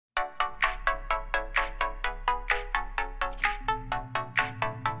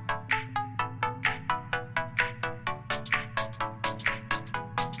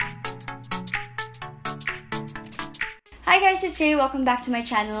Hi guys, it's Riri. Welcome back to my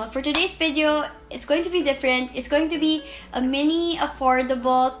channel. For today's video, it's going to be different. It's going to be a mini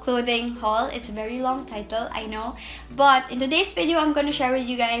affordable clothing haul. It's a very long title, I know. But in today's video, I'm going to share with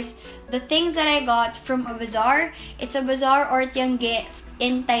you guys the things that I got from a bazaar. It's a bazaar or Tiangge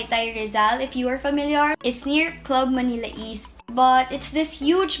in Taytay, Rizal. If you are familiar, it's near Club Manila East. But it's this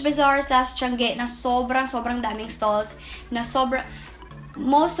huge bazaar slash Tiangge na sobrang daming stalls. Na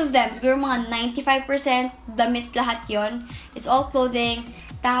most of them, siguro mga 95% damit lahat yon. It's all clothing.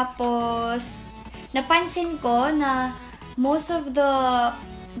 Tapos, napansin ko na most of the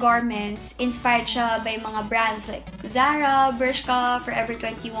garments inspired siya by mga brands like Zara, Bershka,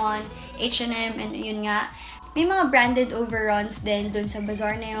 Forever21, H&M, and yun nga. May mga branded overruns din dun sa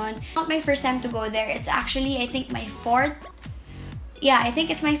bazaar na yun. Not my first time to go there. It's actually, I think, my fourth. Yeah, I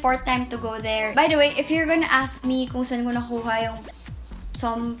think it's my fourth time to go there. By the way, if you're gonna ask me kung saan ko nakuha yung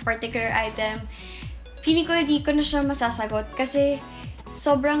some particular item, feeling ko hindi ko na siya masasagot kasi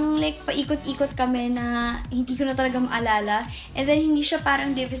sobrang like paikot-ikot kami na hindi ko na talaga maalala. And then hindi siya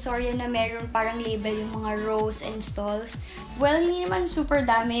parang divisoria na meron parang label yung mga rows and stalls. Well, hindi naman super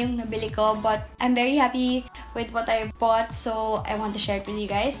dami yung nabili ko, but I'm very happy with what I bought, so I want to share it with you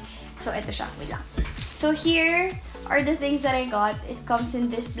guys. So ito siya, wait lang. So here are the things that I got. It comes in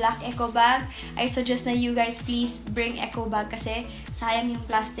this black eco bag. I suggest na you guys please bring eco bag kasi sayang yung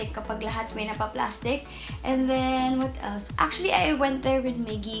plastic kapag lahat may napa-plastic. And then, what else? Actually, I went there with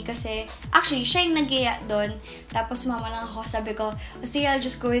Miggy kasi actually, siya yung nag-iya doon. Tapos mama lang ako, sabi ko, sige, I'll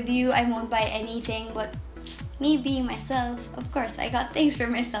just go with you. I won't buy anything, but me being myself, of course, I got things for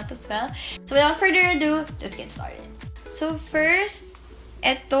myself as well. So without further ado, let's get started. So first,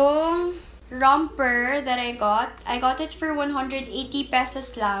 etong romper that I got it for 180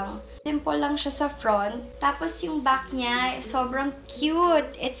 pesos lang. Simple lang siya sa front. Tapos yung back niya, sobrang cute.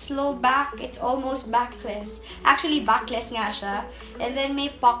 It's low back. It's almost backless. Actually, backless nga siya. And then may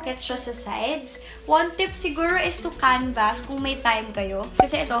pockets siya sa sides. One tip siguro is to canvas kung may time kayo.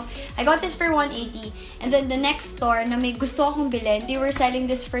 Kasi ito, I got this for 180. And then the next store na may gusto akong bilhin, they were selling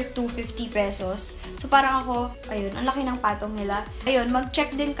this for 250 pesos. So parang ako, ayun, ang laki ng patong nila. Ayun,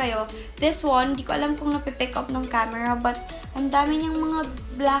 mag-check din kayo. This one, di ko alam kung napipick up ng camera, but ang dami niyang mga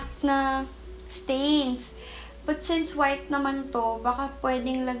black na stains. But since white naman to, baka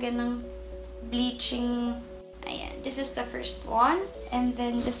pwedeng lagyan ng bleaching. Ayan, this is the first one. And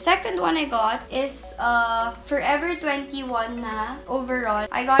then the second one I got is Forever21 na overall.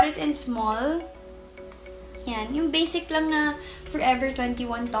 I got it in small. Yan, yung basic lang na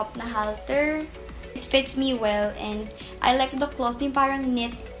Forever21 top na halter. It fits me well and I like the cloth, yung parang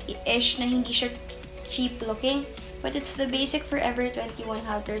knit-ish na hindi siya cheap looking. But it's the basic Forever21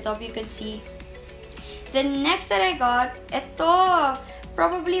 halter top, you could see. The next that I got, ito,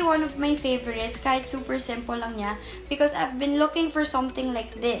 probably one of my favorites, kahit super simple lang niya, because I've been looking for something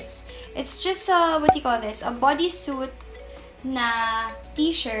like this. It's just a, what do you call this? A bodysuit na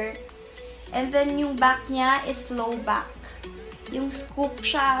t-shirt, and then yung back niya is low back. Yung scoop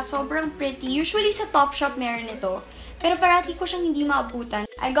siya, sobrang pretty. Usually sa Topshop meron ito, pero parati ko siyang hindi maabutan.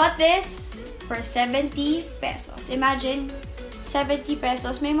 I got this for 70 pesos. Imagine, 70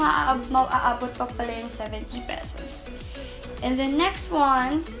 pesos. May maaabot pa pala yung 70 pesos. And the next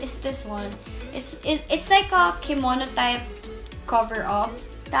one is this one. It's like a kimono type cover-up.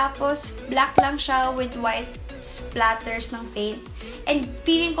 Tapos, black lang siya with white splatters ng paint. And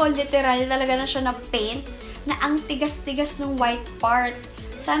feeling ko literal talaga na siya na paint na ang tigas-tigas ng white part.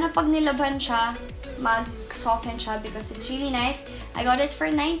 Sana pag nilabhan siya, mag-soften siya because it's really nice. I got it for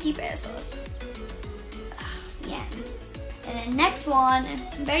 90 pesos. Yan. And then next one,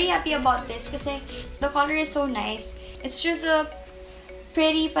 I'm very happy about this kasi the color is so nice. It's just a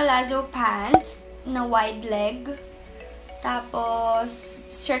pretty palazzo pants na wide leg. Tapos,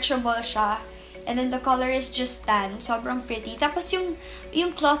 stretchable siya. And then the color is just tan. Sobrang pretty. Tapos yung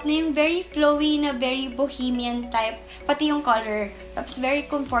cloth na yung very flowy na very bohemian type. Pati yung color. Tapos very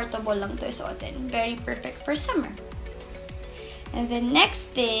comfortable lang to isuotin. Very perfect for summer. And the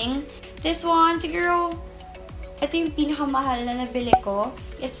next thing, this one, siguro, ito yung pinakamahal na nabili ko.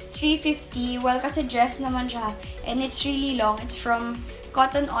 It's 350. Well, kasi dress naman siya. And it's really long. It's from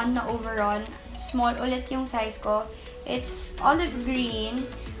Cotton On na overall. Small ulit yung size ko. It's olive green.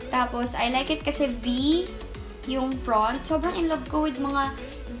 Tapos, I like it kasi V yung front. Sobrang in love ko with mga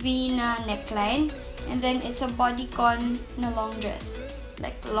V na neckline. And then, it's a bodycon na long dress.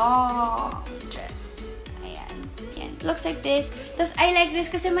 Like, long dress. Ayan. Ayan. It looks like this. Tapos, I like this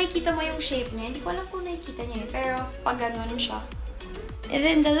kasi makikita mo yung shape niya. Hindi ko alam kung nakikita niya pero pag ganun siya. And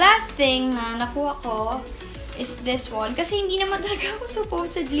then, the last thing na nakuha ko is this one. Kasi hindi naman talaga ako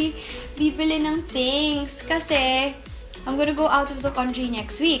supposedly bibili ng things. Kasi, I'm gonna go out of the country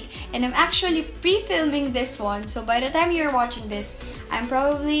next week. And I'm actually pre-filming this one. So by the time you're watching this, I'm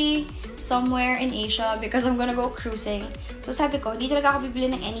probably somewhere in Asia because I'm gonna go cruising. So sabi ko, hindi talaga ako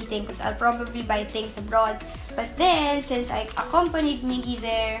bibili ng anything because I'll probably buy things abroad. But then, since I accompanied Miggy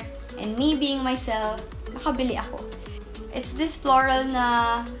there, and me being myself, nakabili ako. It's this floral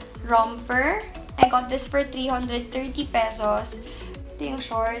na romper. I got this for 330 pesos. Ito yung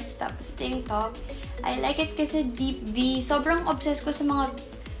shorts, tapos ito yung top. I like it kasi deep V. Sobrang obsessed ko sa mga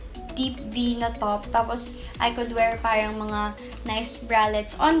deep V na top. Tapos, I could wear parang mga nice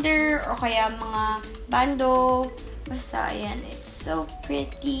bralettes under or kaya mga bando. Basta, ayan. It's so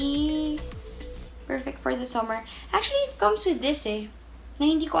pretty. Perfect for the summer. Actually, it comes with this na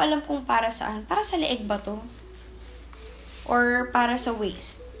hindi ko alam kung para saan. Para sa leeg ba to? Or para sa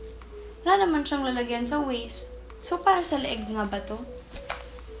waist? Wala naman siyang lalagyan sa waist. So, para sa leeg nga ba to?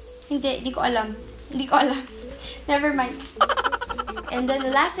 Hindi ko alam. Hindi ko alam. Never mind. And then,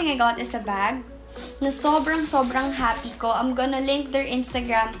 the last thing I got is a bag na sobrang happy ko. I'm gonna link their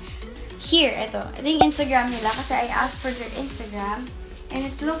Instagram here. Ito yung Instagram nila kasi I asked for their Instagram. And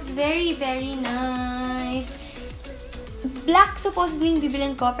it looks very nice. Black supposedly yung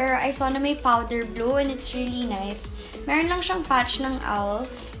bibilin ko, pero I saw na may powder blue and it's really nice. Meron lang siyang patch ng owl.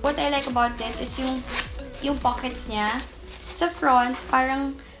 What I like about it is yung pockets niya. Sa front,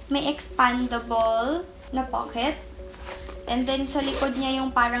 parang may expandable na pocket. And then sa likod niya yung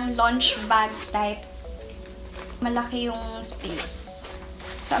parang lunch bag type. Malaki yung space.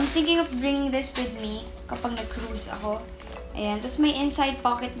 So I'm thinking of bringing this with me kapag nag-cruise ako. Ayan. Tapos may inside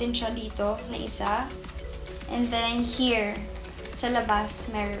pocket din siya dito na isa. And then here, sa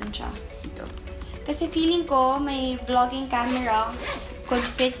labas, meron siya dito. Kasi feeling ko, may vlogging camera could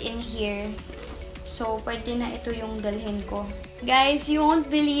fit in here. So, pwede na ito yung dalhin ko. Guys, you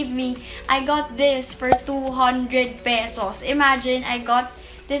won't believe me. I got this for 200 pesos. Imagine, I got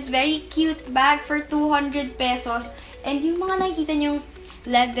this very cute bag for 200 pesos. And yung mga nakikita nyong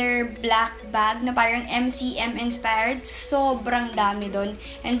leather black bag na parang MCM inspired, sobrang dami dun.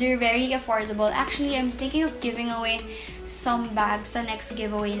 And they're very affordable. Actually, I'm thinking of giving away some bags sa next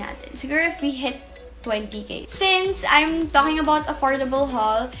giveaway natin. Siguro if we hit 20k. Since I'm talking about affordable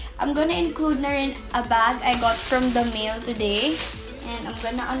haul, I'm gonna include na rin a bag I got from the mail today. And I'm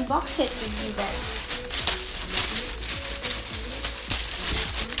gonna unbox it with you guys.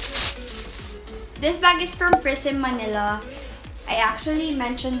 This bag is from Prism Manila. I actually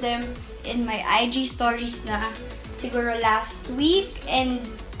mentioned them in my IG stories na siguro last week. And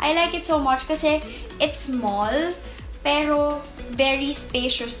I like it so much kasi it's small, pero very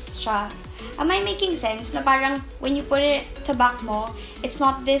spacious siya. Am I making sense? Na parang when you put it sa back mo, it's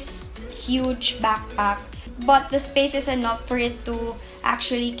not this huge backpack, but the space is enough for it to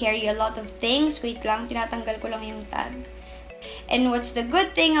actually carry a lot of things. Wait lang, tinatanggal ko lang yung tag. And what's the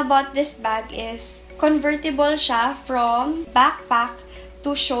good thing about this bag is convertible siya from backpack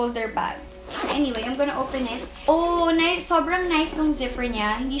to shoulder bag. Anyway, I'm gonna open it. Oh, nice. Sobrang nice nung zipper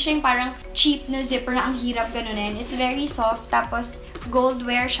niya. Hindi siya yung parang cheap na zipper na ang hirap ganunin. It's very soft. Tapos, gold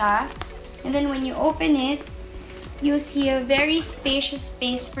wear siya. And then when you open it, you'll see a very spacious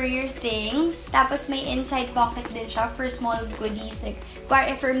space for your things. Tapos may inside pocket din siya for small goodies. Like,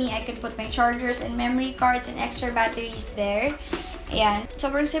 for me, I could put my chargers and memory cards and extra batteries there. Ayan.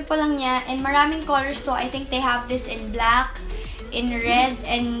 Sobrang simple lang niya. And maraming colors to. I think they have this in black, in red,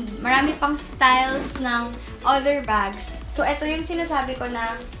 and marami pang styles ng other bags. So, ito yung sinasabi ko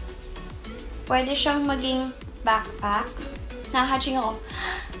na pwede siyang maging backpack. Nakahaching ako.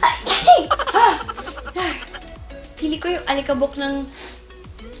 Pili ko yung alikabok ng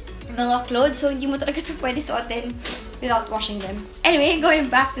mga clothes, so hindi mo talaga ito pwede suotin without washing them. Anyway, going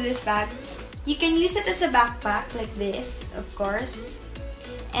back to this bag. You can use it as a backpack like this, of course.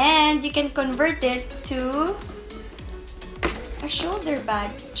 And you can convert it to a shoulder bag,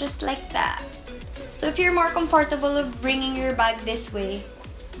 just like that. So if you're more comfortable of bringing your bag this way,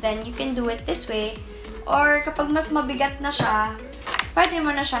 then you can do it this way. Or kapag mas mabigat na siya, pwede mo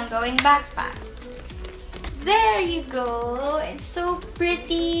na siyang gawing backpack. There you go. It's so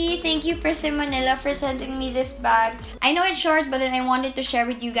pretty. Thank you, Prism Manila, for sending me this bag. I know it's short, but then I wanted to share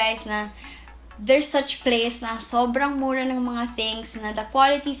with you guys na there's such place na sobrang mura ng mga things na the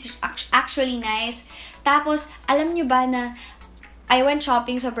quality is actually nice. Tapos, alam nyo ba na I went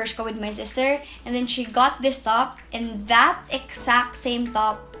shopping sa Bershka with my sister and then she got this top and that exact same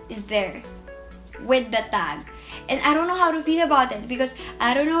top is there with the tag. And I don't know how to feel about it because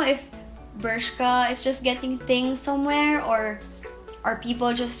I don't know if Bershka is just getting things somewhere or are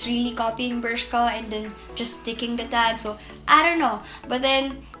people just really copying Bershka and then just sticking the tag. So I don't know. But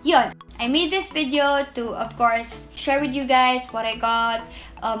then yun. I made this video to, of course, share with you guys what I got,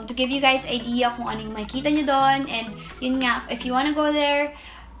 to give you guys idea kung anong makikita nyo doon. And yun nga, if you wanna go there,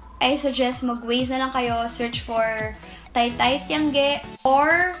 I suggest mag-Waze na lang kayo, search for Taytay Tiangge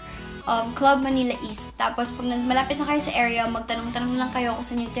or Club Manila East. Tapos pag malapit na kayo sa area, magtanong-tanong lang kayo kung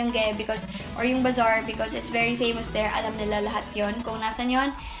saan yung Tiangge or yung bazaar, because it's very famous there. Alam nila lahat yon kung nasan yon.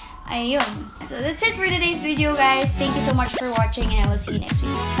 Ayun. So that's it for today's video, guys. Thank you so much for watching, and I will see you next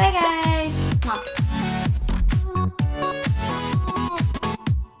week. Bye, guys!